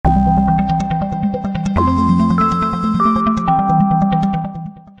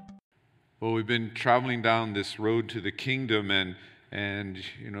we've been traveling down this road to the kingdom and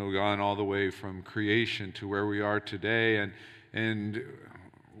gone all the way from creation to where we are today. And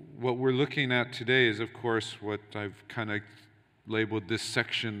what we're looking at today is, of course, what I've kind of labeled this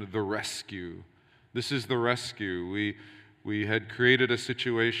section the rescue. This is the rescue. We had created a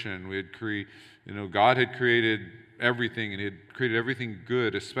situation. God had created everything, and He had created everything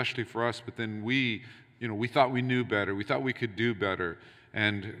good, especially for us. But then we thought we knew better. We thought we could do better,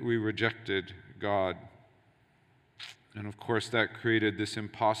 and we rejected God. And of course, that created this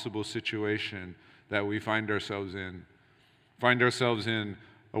impossible situation that we find ourselves in. Find ourselves in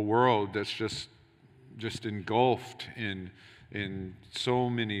a world that's just engulfed in so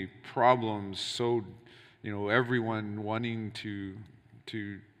many problems. So, everyone wanting to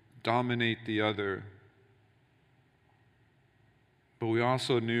dominate the other. But we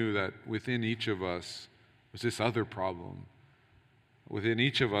also knew that within each of us was this other problem. Within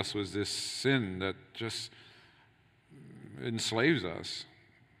each of us was this sin that just enslaves us.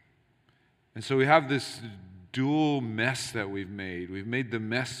 And so we have this dual mess that we've made. We've made the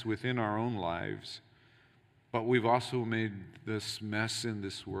mess within our own lives, but we've also made this mess in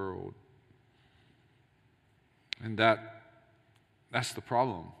this world. And that's the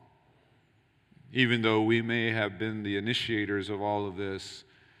problem. Even though we may have been the initiators of all of this,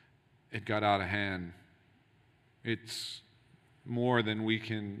 it got out of hand. It's more than we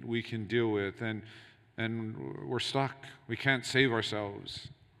can deal with, and we're stuck. We can't save ourselves.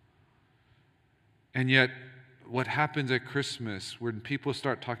 And yet, what happens at Christmas, when people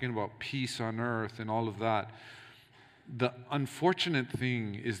start talking about peace on earth and all of that, the unfortunate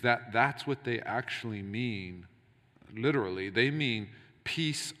thing is that that's what they actually mean. Literally, they mean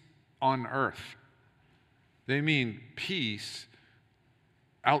peace on earth. They mean peace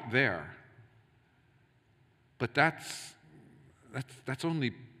out there. But that's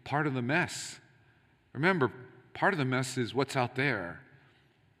only part of the mess. Remember, part of the mess is what's out there.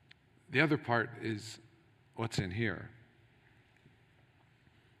 The other part is what's in here.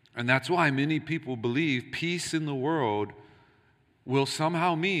 And that's why many people believe peace in the world will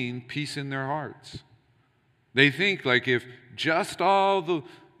somehow mean peace in their hearts. They think like if just all the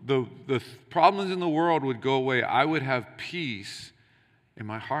problems in the world would go away, I would have peace in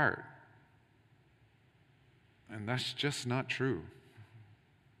my heart. And that's just not true.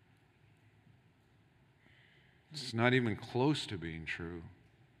 It's not even close to being true.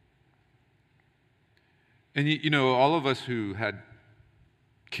 And all of us who had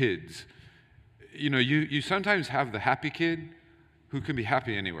kids, you sometimes have the happy kid who can be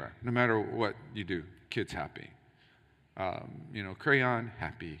happy anywhere, no matter what you do. Kid's happy. Crayon,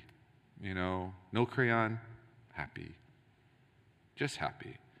 happy. No crayon, happy. Just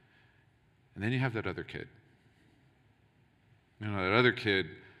happy. And then you have that other kid. That other kid,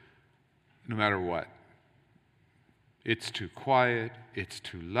 no matter what, it's too quiet, it's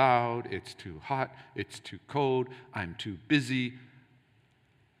too loud, it's too hot, it's too cold, I'm too busy,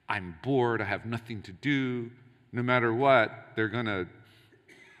 I'm bored, I have nothing to do. No matter what, they're gonna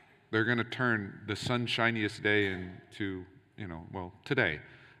turn the sunshiniest day into, today,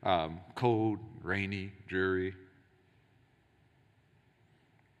 cold, rainy, dreary.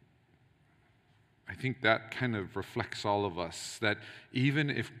 I think that kind of reflects all of us, that even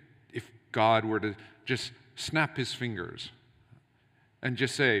if God were to just snap his fingers and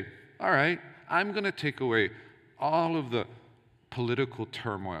just say, all right, I'm going to take away all of the political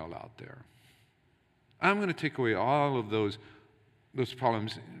turmoil out there. I'm going to take away all of those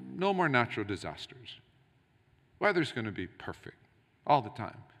problems. No more natural disasters. Weather's going to be perfect all the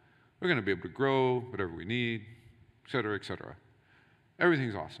time. We're going to be able to grow whatever we need, et cetera, et cetera.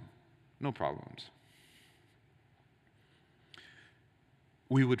 Everything's awesome. No problems.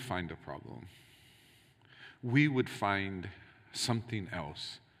 We would find a problem. We would find something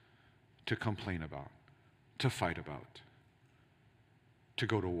else to complain about, to fight about, to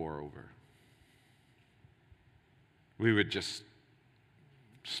go to war over. We would just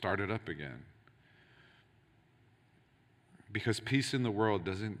start it up again. Because peace in the world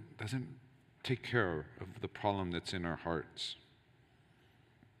doesn't take care of the problem that's in our hearts.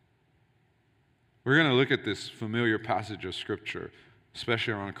 We're going to look at this familiar passage of Scripture,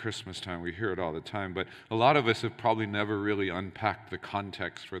 especially around Christmas time. We hear it all the time, but a lot of us have probably never really unpacked the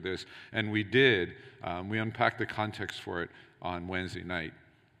context for this, and we did. We unpacked the context for it on Wednesday night.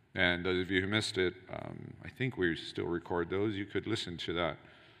 And those of you who missed it, I think we still record those. You could listen to that.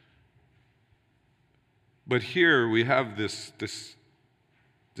 But here we have this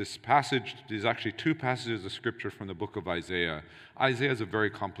passage. There's actually two passages of Scripture from the book of Isaiah. Isaiah is a very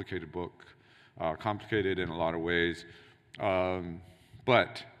complicated book, complicated in a lot of ways.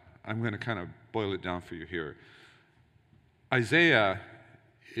 But I'm going to kind of boil it down for you here. Isaiah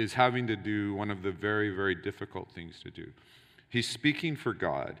is having to do one of the very, very difficult things to do. He's speaking for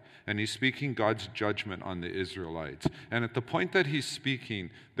God, and he's speaking God's judgment on the Israelites. And at the point that he's speaking,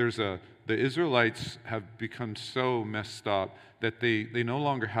 the Israelites have become so messed up that they no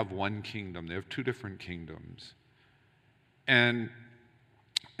longer have one kingdom. They have two different kingdoms. And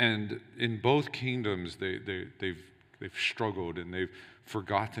in both kingdoms, they've struggled, and they've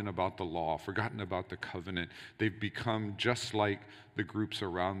forgotten about the law, forgotten about the covenant. They've become just like the groups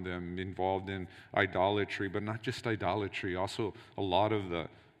around them, involved in idolatry, but not just idolatry, also a lot of the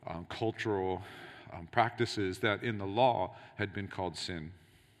cultural practices that in the law had been called sin.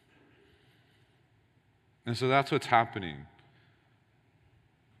 And so that's what's happening.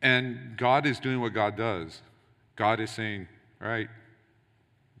 And God is doing what God does. God is saying, all right,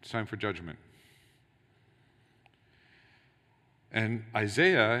 it's time for judgment. And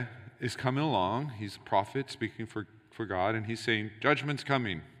Isaiah is coming along. He's a prophet speaking for God, and he's saying, judgment's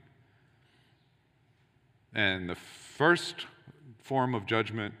coming. And the first form of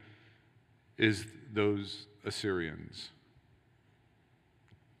judgment is those Assyrians.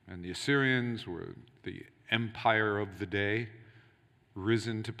 And the Assyrians were the empire of the day,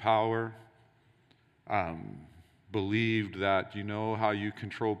 risen to power, believed that how you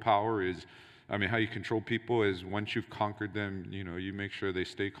control power is, how you control people is once you've conquered them, you make sure they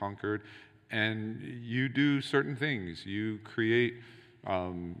stay conquered. And you do certain things. You create,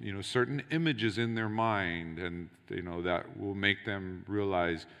 certain images in their mind, and, that will make them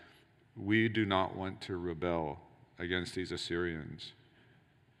realize we do not want to rebel against these Assyrians.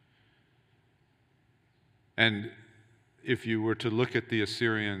 And if you were to look at the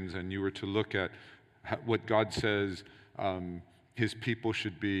Assyrians and you were to look at what God says his people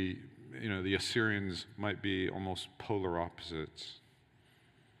should be, the Assyrians might be almost polar opposites.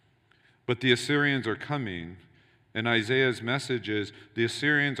 But the Assyrians are coming, and Isaiah's message is, the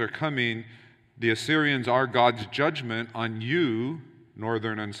Assyrians are coming. The Assyrians are God's judgment on you,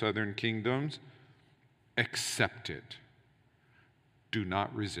 northern and southern kingdoms. Accept it. Do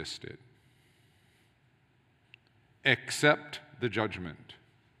not resist it. Accept the judgment.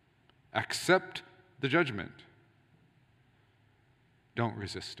 Accept the judgment. Don't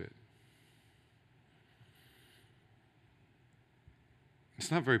resist it.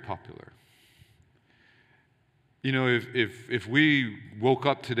 It's not very popular. If we woke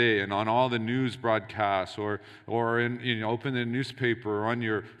up today and on all the news broadcasts or in, open the newspaper or on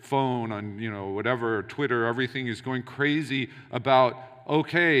your phone, on, whatever, Twitter, everything is going crazy about,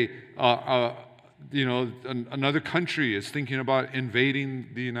 another country is thinking about invading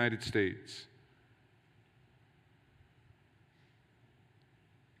the United States.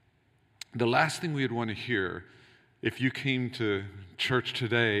 The last thing we'd want to hear if you came to church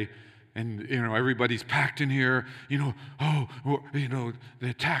today and, everybody's packed in here, the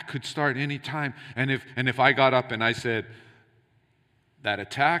attack could start any time. And if I got up and I said, that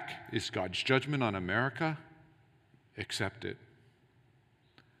attack is God's judgment on America, accept it.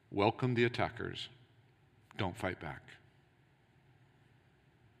 Welcome the attackers. Don't fight back.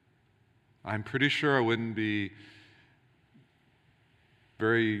 I'm pretty sure I wouldn't be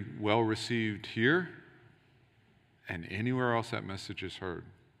very well received here and anywhere else that message is heard.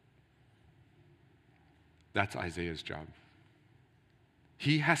 That's Isaiah's job.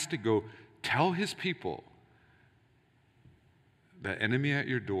 He has to go tell his people, the enemy at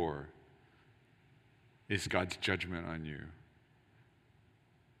your door is God's judgment on you.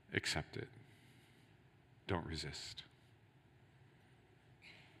 Accept it. Don't resist.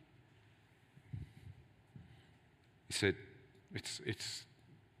 He said,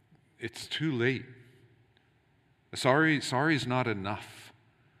 it's too late. Sorry is not enough.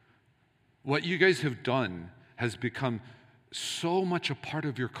 What you guys have done has become so much a part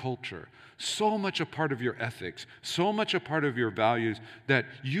of your culture, so much a part of your ethics, so much a part of your values that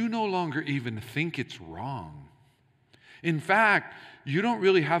you no longer even think it's wrong. In fact, you don't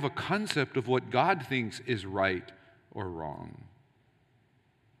really have a concept of what God thinks is right or wrong.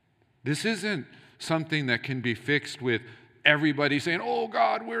 This isn't something that can be fixed with everybody saying, "Oh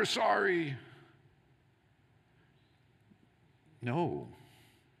God, we're sorry." No.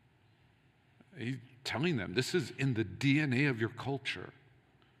 He's telling them this is in the DNA of your culture.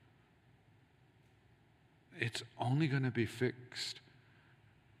 It's only going to be fixed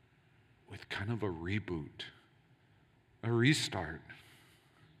with kind of a reboot, a restart.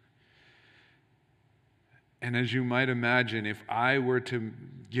 And as you might imagine, if I were to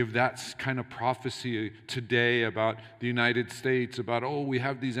give that kind of prophecy today about the United States, about, we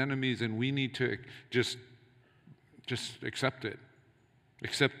have these enemies and we need to just accept it.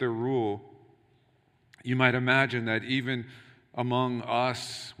 accept their rule, you might imagine that even among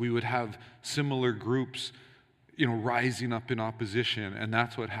us, we would have similar groups, rising up in opposition. And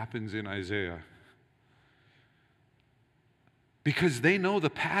that's what happens in Isaiah. Because they know the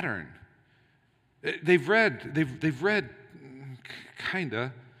pattern. They've read,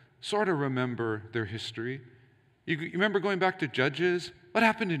 sort of remember their history. You remember going back to Judges? What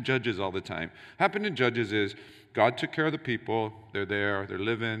happened in Judges all the time? What happened in Judges is God took care of the people. They're there. They're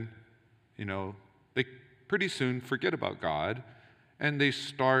living. They pretty soon forget about God, and they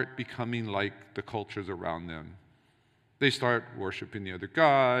start becoming like the cultures around them. They start worshiping the other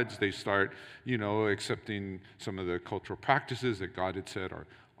gods. They start, accepting some of the cultural practices that God had said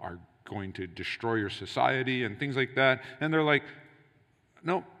are going to destroy your society and things like that. And they're like,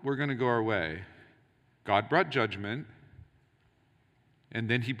 nope, we're going to go our way. God brought judgment, and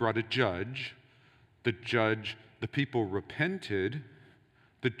then he brought a judge. The people repented.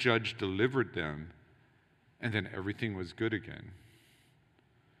 The judge delivered them, and then everything was good again.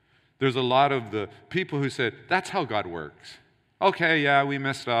 There's a lot of the people who said, that's how God works. Okay, yeah, we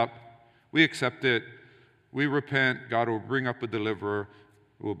messed up. We accept it. We repent. God will bring up a deliverer.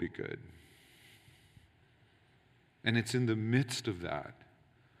 We'll be good. And it's in the midst of that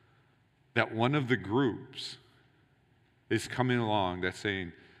one of the groups is coming along that's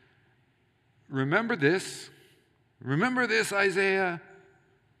saying, remember this? Remember this, Isaiah?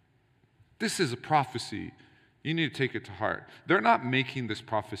 This is a prophecy. You need to take it to heart. They're not making this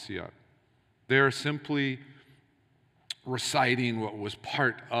prophecy up. They're simply reciting what was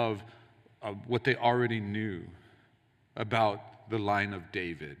part of what they already knew about the line of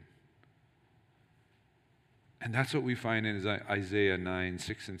David. And that's what we find in Isaiah 9,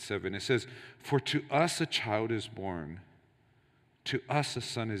 6, and 7. It says, "For to us a child is born, to us a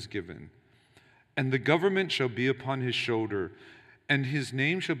son is given, and the government shall be upon his shoulder, and his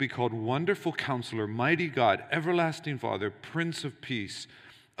name shall be called Wonderful Counselor, Mighty God, Everlasting Father, Prince of Peace.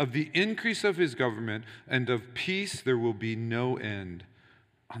 Of the increase of his government and of peace there will be no end,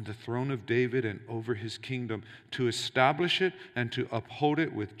 on the throne of David and over his kingdom, to establish it and to uphold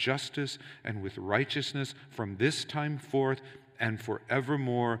it with justice and with righteousness from this time forth and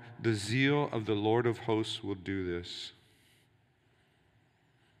forevermore. The zeal of the Lord of hosts will do this."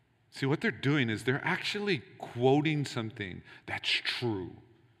 See, what they're doing is they're actually quoting something that's true.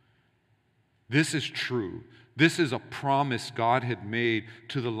 This is true. This is a promise God had made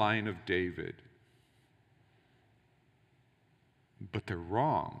to the line of David. But they're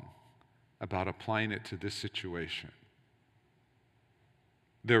wrong about applying it to this situation.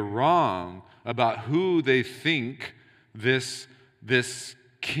 They're wrong about who they think this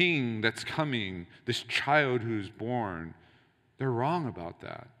king that's coming, this child who's born, they're wrong about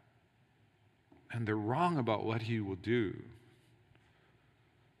that. And they're wrong about what he will do.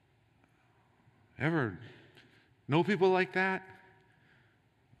 Ever know people like that?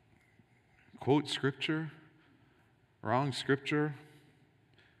 Quote scripture, wrong scripture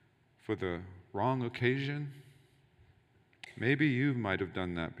for the wrong occasion? Maybe you might have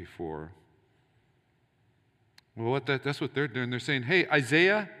done that before. Well, that's what they're doing. They're saying, hey,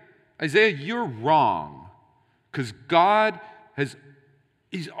 Isaiah, you're wrong. Because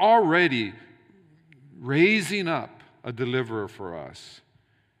he's already raising up a deliverer for us.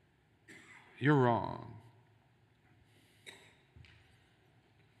 You're wrong.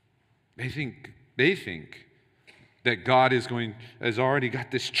 They think that God has already got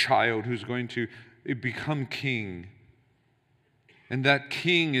this child who's going to become king. And that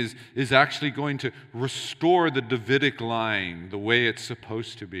king is actually going to restore the Davidic line the way it's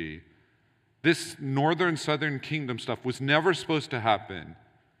supposed to be. This northern, southern kingdom stuff was never supposed to happen.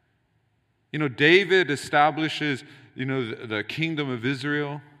 David establishes, the kingdom of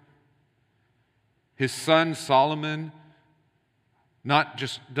Israel. His son Solomon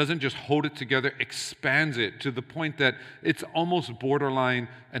doesn't just hold it together, expands it to the point that it's almost borderline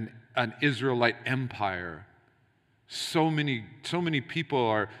an Israelite empire. So many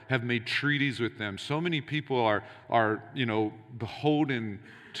people have made treaties with them. So many people are beholden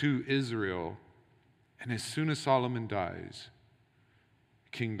to Israel. And as soon as Solomon dies,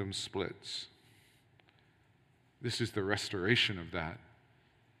 the kingdom splits. This is the restoration of that.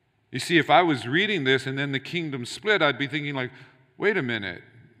 You see, if I was reading this and then the kingdom split, I'd be thinking like, wait a minute,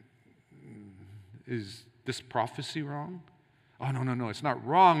 is this prophecy wrong? Oh, no, it's not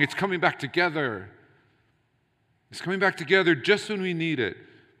wrong. It's coming back together. It's coming back together just when we need it.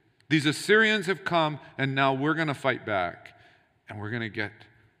 These Assyrians have come, and now we're going to fight back. And we're going to get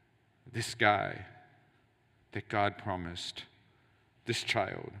this guy that God promised, this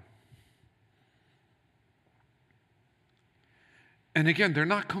child. And again, they're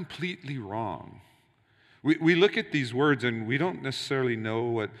not completely wrong. We look at these words and we don't necessarily know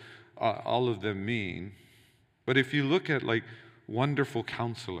what all of them mean. But if you look at like wonderful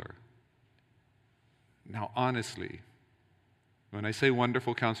counselor, now honestly, when I say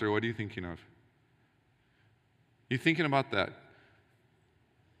wonderful counselor, what are you thinking of? You're thinking about that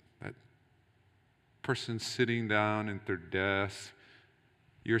person sitting down at their desk,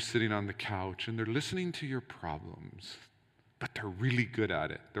 you're sitting on the couch, and they're listening to your problems, but they're really good at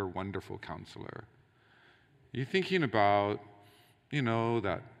it. They're a wonderful counselor. You're thinking about,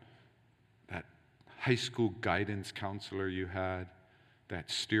 that high school guidance counselor you had that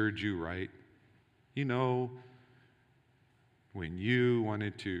steered you right. When you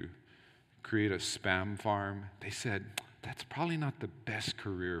wanted to create a spam farm, they said, that's probably not the best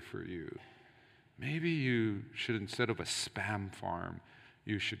career for you. Maybe you should, instead of a spam farm,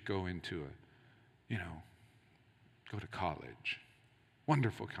 you should go into go to college.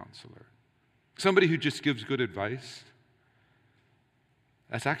 Wonderful counselor. Somebody who just gives good advice.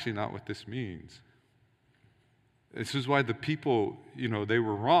 That's actually not what this means. This is why the people, they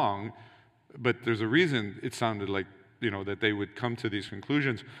were wrong, but there's a reason it sounded like, that they would come to these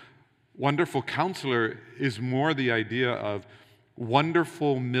conclusions. Wonderful counselor is more the idea of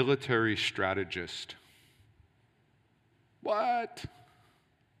wonderful military strategist. What?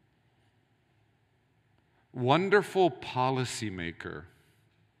 Wonderful policymaker.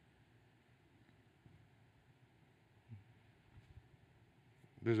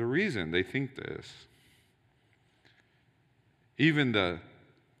 There's a reason they think this. Even the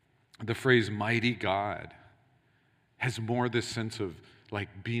phrase mighty God has more this sense of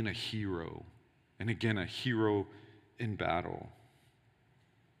like being a hero, and again, a hero in battle.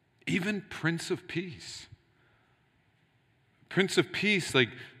 Even Prince of Peace. Prince of Peace, like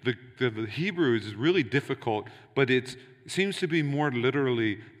the Hebrew is really difficult, but it seems to be more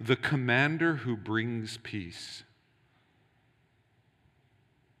literally the commander who brings peace.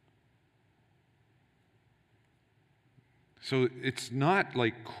 So it's not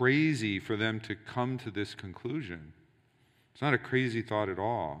like crazy for them to come to this conclusion. It's not a crazy thought at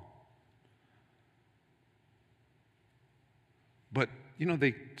all. But,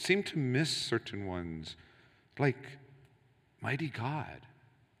 they seem to miss certain ones, like mighty God.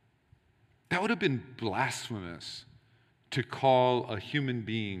 That would have been blasphemous to call a human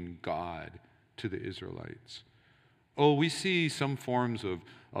being God to the Israelites. Oh, we see some forms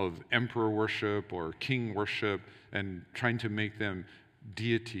of emperor worship or king worship and trying to make them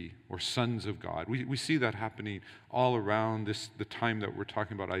deity or sons of God. We see that happening all around the time that we're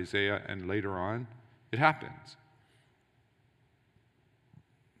talking about Isaiah and later on. It happens.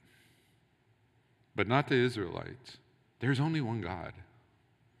 But not the Israelites. There's only one God.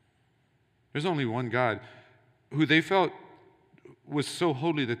 There's only one God who they felt was so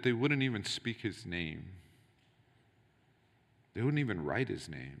holy that they wouldn't even speak his name. They wouldn't even write his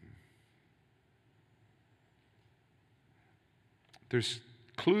name. There's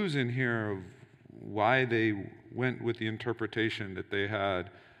clues in here of why they went with the interpretation that they had,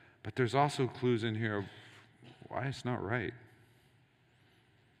 but there's also clues in here of why it's not right.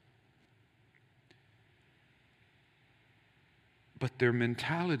 But their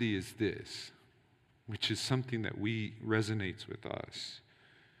mentality is this, which is something that resonates with us.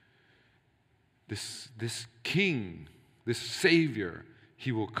 This king, this savior,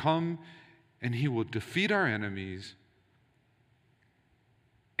 he will come and he will defeat our enemies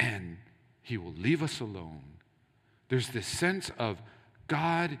and he will leave us alone. There's this sense of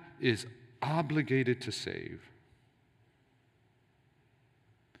God is obligated to save.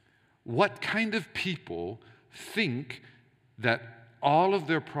 What kind of people think that all of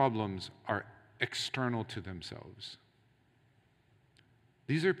their problems are external to themselves?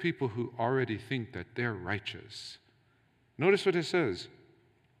 These are people who already think that they're righteous. Notice what it says.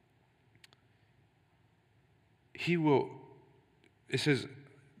 It says,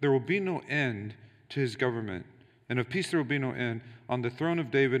 there will be no end to his government, and of peace there will be no end, on the throne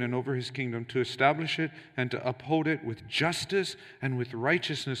of David and over his kingdom, to establish it and to uphold it with justice and with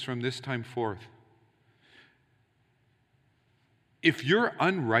righteousness from this time forth. If you're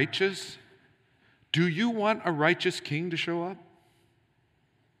unrighteous, do you want a righteous king to show up?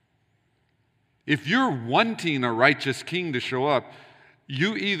 If you're wanting a righteous king to show up,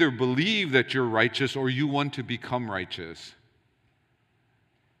 you either believe that you're righteous or you want to become righteous.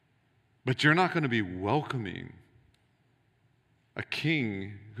 But you're not going to be welcoming a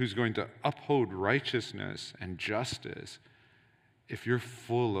king who's going to uphold righteousness and justice if you're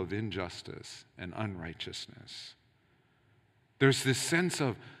full of injustice and unrighteousness. There's this sense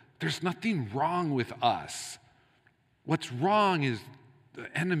of there's nothing wrong with us. What's wrong is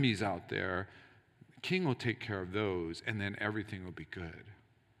the enemies out there. The king will take care of those, and then everything will be good.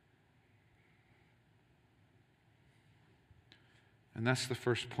 And that's the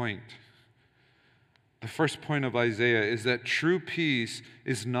first point. The first point of Isaiah is that true peace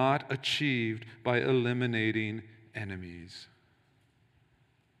is not achieved by eliminating enemies.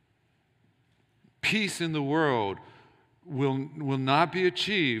 Peace in the world will not be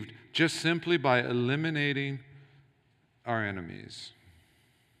achieved just simply by eliminating our enemies.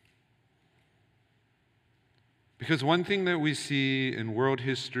 Because one thing that we see in world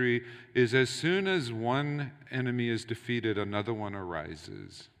history is as soon as one enemy is defeated, another one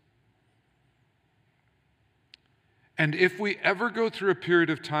arises. And if we ever go through a period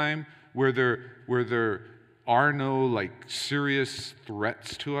of time where there are no serious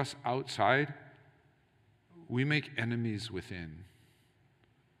threats to us outside, we make enemies within.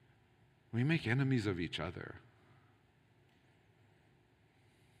 We make enemies of each other.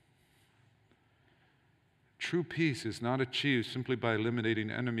 True peace is not achieved simply by eliminating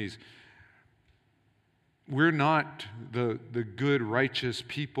enemies. We're not the good, righteous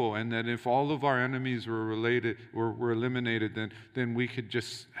people, and that if all of our enemies were eliminated, then we could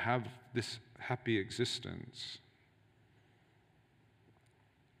just have this happy existence.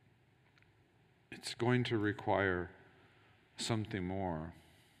 It's going to require something more.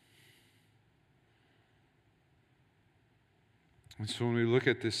 And so when we look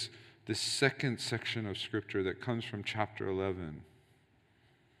at this second section of Scripture that comes from chapter 11,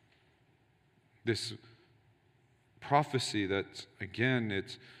 this prophecy that, again,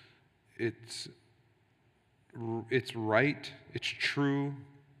 it's right, it's true,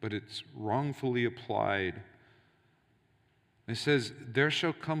 but it's wrongfully applied. It says, "There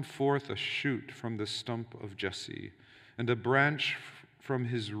shall come forth a shoot from the stump of Jesse, and a branch from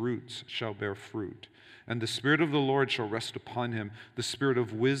his roots shall bear fruit. And the Spirit of the Lord shall rest upon him, the Spirit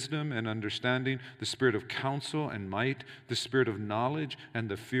of wisdom and understanding, the Spirit of counsel and might, the Spirit of knowledge and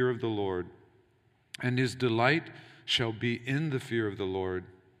the fear of the Lord. And his delight shall be in the fear of the Lord.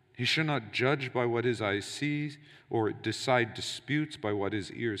 He shall not judge by what his eyes see, or decide disputes by what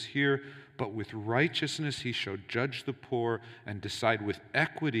his ears hear, but with righteousness he shall judge the poor, and decide with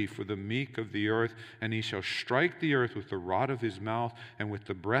equity for the meek of the earth. And he shall strike the earth with the rod of his mouth, and with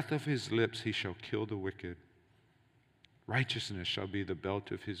the breath of his lips he shall kill the wicked. Righteousness shall be the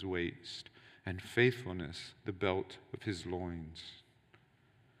belt of his waist, and faithfulness the belt of his loins."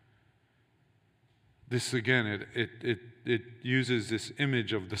 This again, it uses this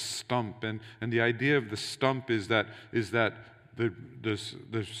image of the stump, and the idea of the stump is that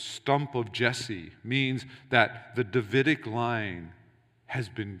the stump of Jesse means that the Davidic line has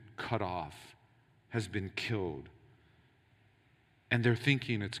been cut off, has been killed, and they're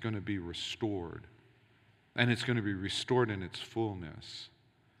thinking it's going to be restored, and it's going to be restored in its fullness.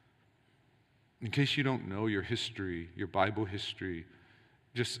 In case you don't know your history, your Bible history,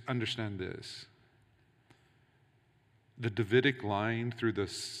 just understand this. The Davidic line through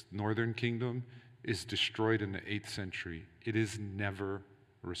the northern kingdom is destroyed in the 8th century. It is never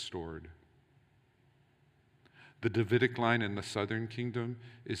restored. The Davidic line in the southern kingdom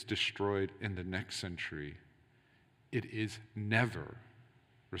is destroyed in the next century. It is never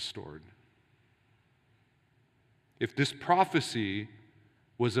restored. If this prophecy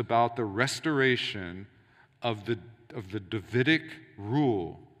was about the restoration of the Davidic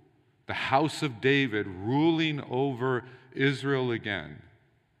rule, the house of David ruling over Israel again,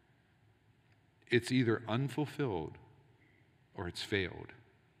 it's either unfulfilled or it's failed.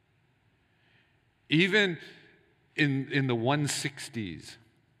 Even in the 160s,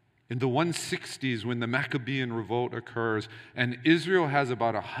 when the Maccabean revolt occurs and Israel has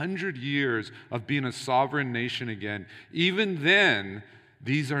about 100 years of being a sovereign nation again, even then,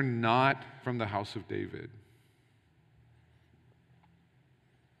 these are not from the house of David.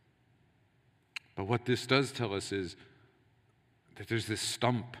 But what this does tell us is that there's this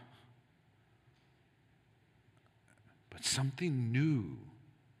stump. But something new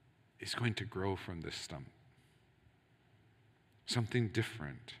is going to grow from this stump. Something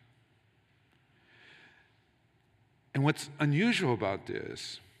different. And what's unusual about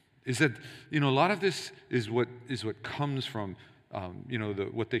this is that, a lot of this is what comes from,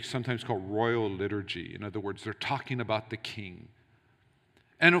 what they sometimes call royal liturgy. In other words, they're talking about the king.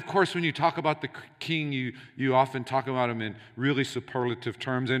 And of course, when you talk about the king, you often talk about him in really superlative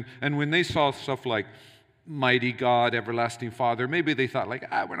terms. And when they saw stuff like mighty God, everlasting Father, maybe they thought we're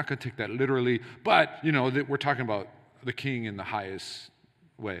not going to take that literally. But, that we're talking about the king in the highest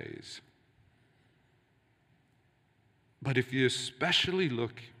ways. But if you especially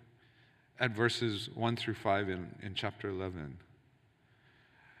look at verses 1 through 5 in chapter 11,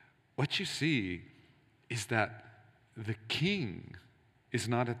 what you see is that the king is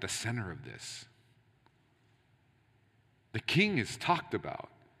not at the center of this. The king is talked about,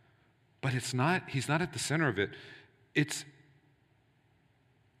 but he's not at the center of it. It's,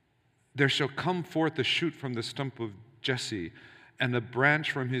 there shall come forth a shoot from the stump of Jesse, and the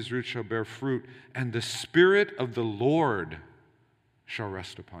branch from his root shall bear fruit, and the Spirit of the Lord shall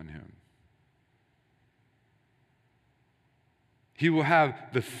rest upon him. He will have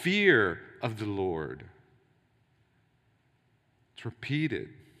the fear of the Lord. It's repeated.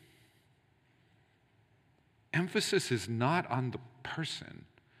 Emphasis is not on the person.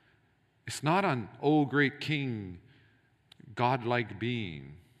 It's not on, oh, great king, godlike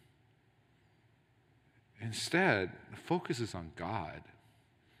being. Instead, the focus is on God.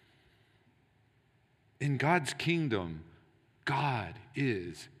 In God's kingdom, God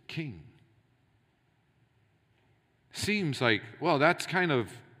is king. Seems like, well, that's kind of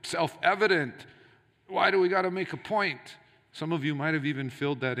self-evident. Why do we got to make a point? Some of you might have even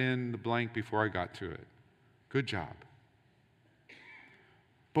filled that in the blank before I got to it. Good job.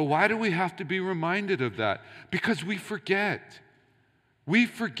 But why do we have to be reminded of that? Because we forget. We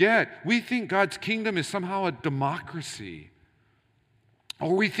forget. We think God's kingdom is somehow a democracy.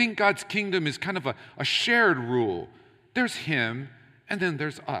 Or we think God's kingdom is kind of a shared rule. There's him, and then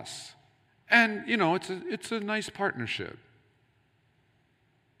there's us. And, it's a nice partnership.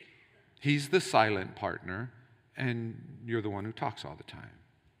 He's the silent partner, and you're the one who talks all the time.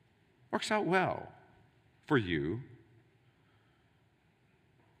 Works out well for you.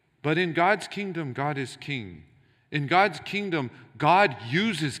 But in God's kingdom, God is king. In God's kingdom, God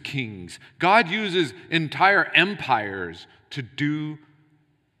uses kings. God uses entire empires to do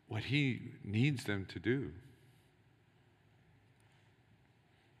what he needs them to do.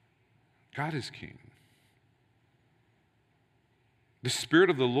 God is king. The Spirit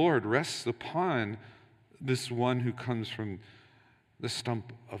of the Lord rests upon this one who comes from the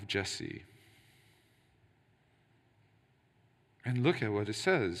stump of Jesse. And look at what it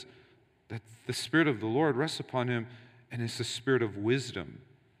says, that the Spirit of the Lord rests upon him, and it's the spirit of wisdom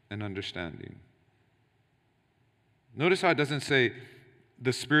and understanding. Notice how it doesn't say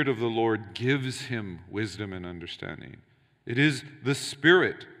the Spirit of the Lord gives him wisdom and understanding. It is the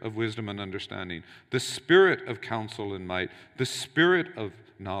Spirit of wisdom and understanding, the Spirit of counsel and might, the Spirit of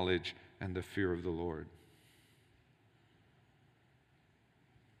knowledge and the fear of the Lord.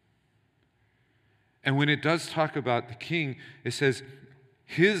 And when it does talk about the king, it says,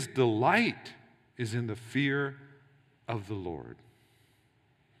 his delight is in the fear of the Lord.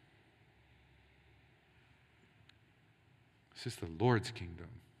 This is the Lord's kingdom.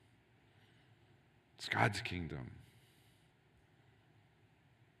 It's God's kingdom.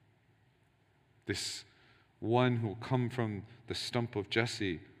 This one who will come from the stump of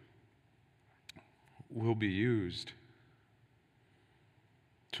Jesse will be used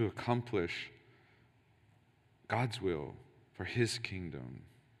to accomplish God's will for his kingdom.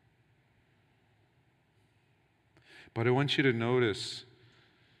 But I want you to notice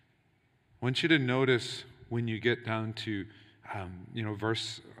when you get down to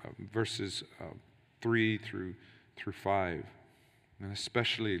verses 3 through 5, and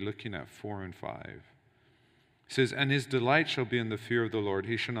especially looking at 4 and 5. It says, and his delight shall be in the fear of the Lord.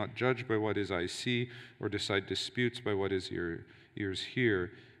 He shall not judge by what his eyes see, or decide disputes by what his ears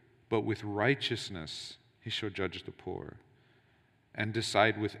hear, but with righteousness he shall judge the poor, and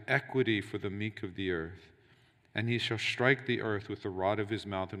decide with equity for the meek of the earth. And he shall strike the earth with the rod of his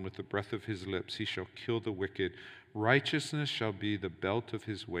mouth, and with the breath of his lips he shall kill the wicked. Righteousness shall be the belt of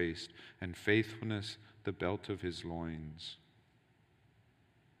his waist, and faithfulness the belt of his loins.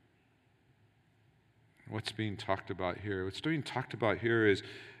 What's being talked about here? What's being talked about here is,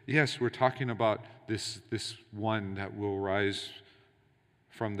 yes, we're talking about this one that will rise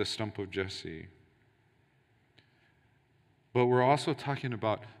from the stump of Jesse. But we're also talking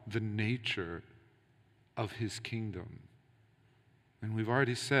about the nature of his kingdom. And we've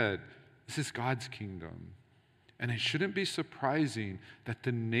already said, this is God's kingdom. And it shouldn't be surprising that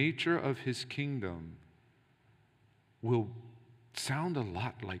the nature of his kingdom will sound a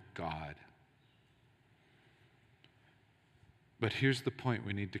lot like God. But here's the point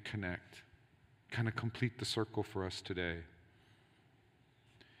we need to connect, kind of complete the circle for us today.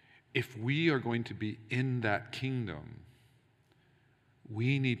 If we are going to be in that kingdom,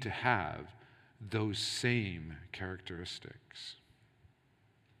 we need to have those same characteristics.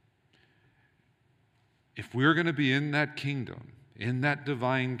 If we're going to be in that kingdom, in that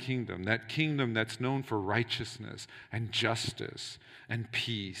divine kingdom that's known for righteousness and justice and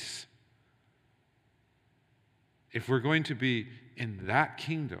peace, If we're going to be in that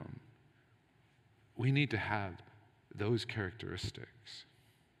kingdom, we need to have those characteristics.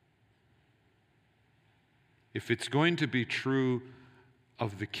 If it's going to be true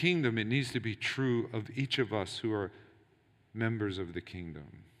of the kingdom, it needs to be true of each of us who are members of the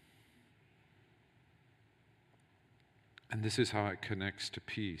kingdom. And this is how it connects to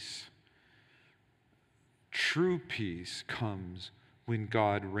peace. True peace comes when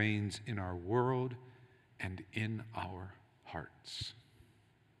God reigns in our world and in our hearts.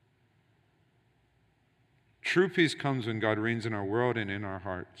 True peace comes when God reigns in our world and in our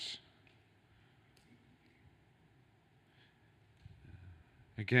hearts.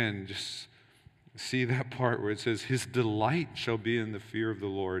 Again, just see that part where it says, his delight shall be in the fear of the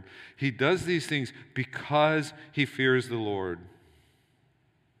Lord. He does these things because he fears the Lord.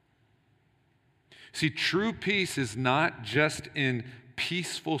 See, true peace is not just in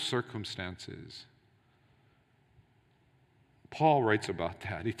peaceful circumstances. Paul writes about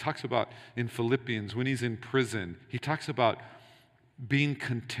that. He talks about in Philippians when he's in prison, he talks about being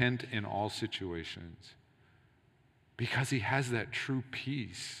content in all situations because he has that true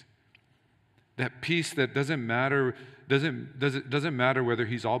peace. That peace that doesn't matter whether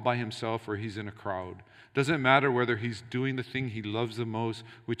he's all by himself or he's in a crowd. Doesn't matter whether he's doing the thing he loves the most,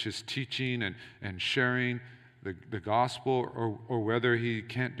 which is teaching and sharing the gospel, or whether he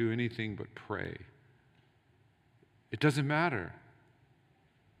can't do anything but pray. It doesn't matter.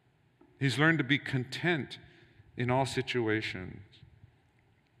 He's learned to be content in all situations.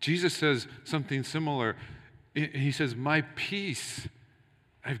 Jesus says something similar. He says, my peace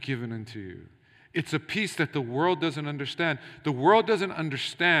I've given unto you. It's a peace that the world doesn't understand. The world doesn't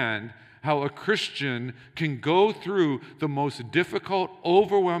understand how a Christian can go through the most difficult,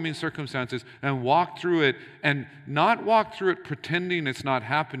 overwhelming circumstances and walk through it, and not walk through it pretending it's not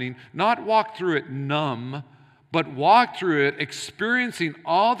happening, not walk through it numb, but walk through it experiencing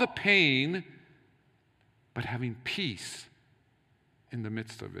all the pain, but having peace in the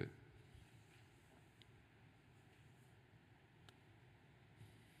midst of it.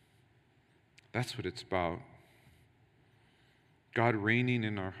 That's what it's about. God reigning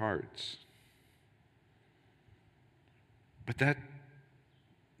in our hearts. But that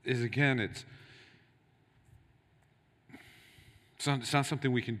is, again, it's not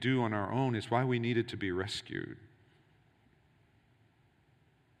something we can do on our own. It's why we needed to be rescued.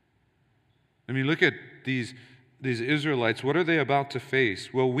 I mean, look at these Israelites. What are they about to face?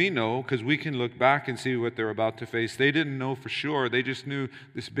 Well, we know because we can look back and see what they're about to face. They didn't know for sure. They just knew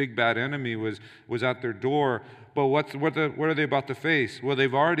this big bad enemy was at their door. But what are they about to face? Well,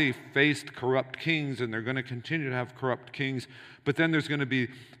 they've already faced corrupt kings, and they're going to continue to have corrupt kings. But then there's going to be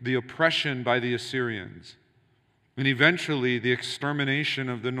the oppression by the Assyrians. And eventually the extermination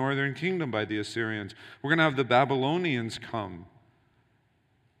of the northern kingdom by the Assyrians. We're going to have the Babylonians come.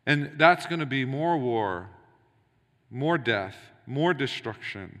 And that's going to be more war, more death, more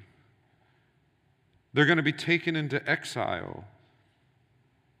destruction. They're going to be taken into exile.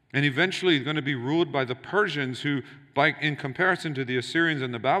 And eventually going to be ruled by the Persians who, in comparison to the Assyrians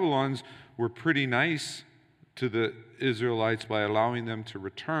and the Babylons, were pretty nice to the Israelites by allowing them to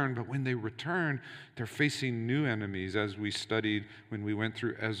return. But when they return, they're facing new enemies, as we studied when we went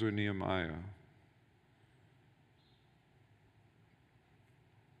through Ezra and Nehemiah.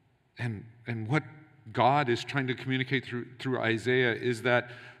 And what God is trying to communicate through Isaiah is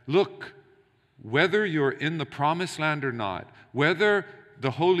that, look, whether you're in the promised land or not, whether the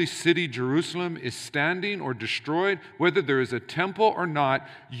holy city Jerusalem is standing or destroyed, whether there is a temple or not,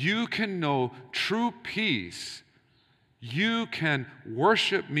 you can know true peace. You can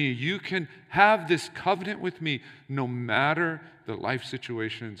worship me. You can have this covenant with me no matter the life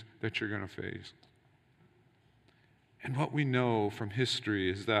situations that you're going to face. And what we know from history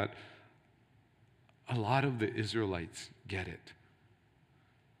is that a lot of the Israelites get it.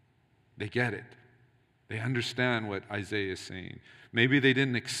 They get it. They understand what Isaiah is saying. Maybe they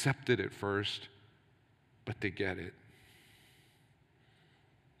didn't accept it at first, but they get it.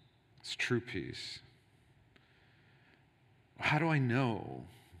 It's true peace. How do I know?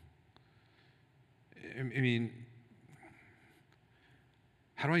 I mean,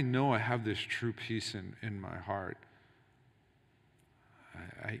 how do I know I have this true peace in my heart?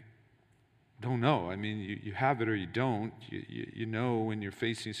 I don't know. I mean, you have it or you don't. You know when you're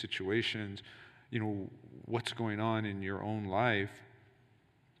facing situations, you know what's going on in your own life.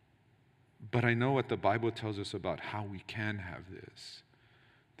 But I know what the Bible tells us about how we can have this.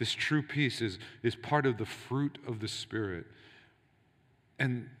 This true peace is part of the fruit of the Spirit.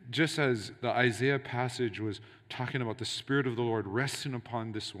 And just as the Isaiah passage was talking about the Spirit of the Lord resting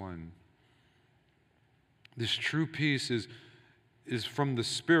upon this one, This true peace is from the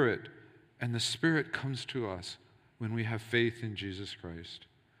Spirit, and the Spirit comes to us when we have faith in Jesus Christ.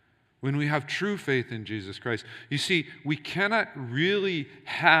 When we have true faith in Jesus Christ. You see, we cannot really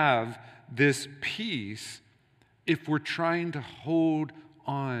have this peace if we're trying to hold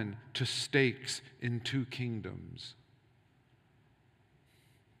on to stakes in two kingdoms.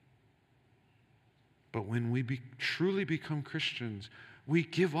 But when we truly become Christians, we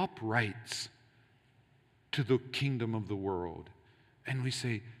give up rights to the kingdom of the world. And we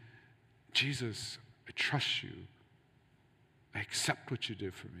say, Jesus, I trust you. I accept what you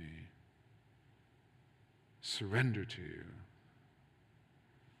did for me. Surrender to you.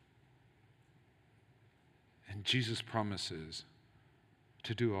 And Jesus promises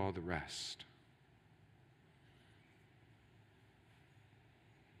to do all the rest.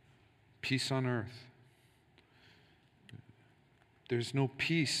 Peace on earth. There's no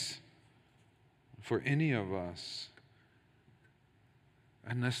peace for any of us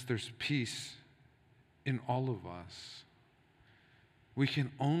unless there's peace in all of us. We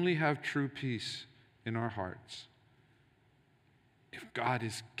can only have true peace in our hearts if God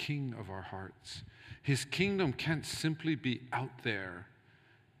is king of our hearts. His kingdom can't simply be out there.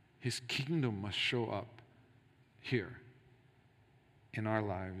 His kingdom must show up here in our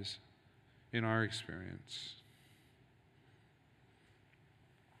lives, in our experience.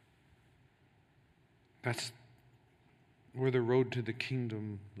 That's where the road to the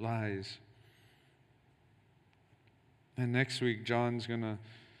kingdom lies. And next week, John's going to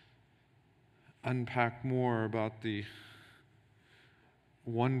unpack more about the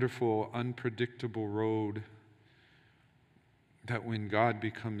wonderful, unpredictable road that when God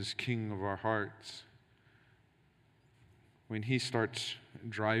becomes king of our hearts, when he starts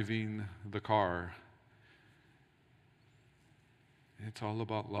driving the car, it's all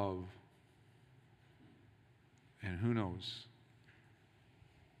about love. And who knows?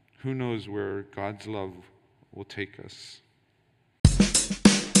 Who knows where God's love will take us?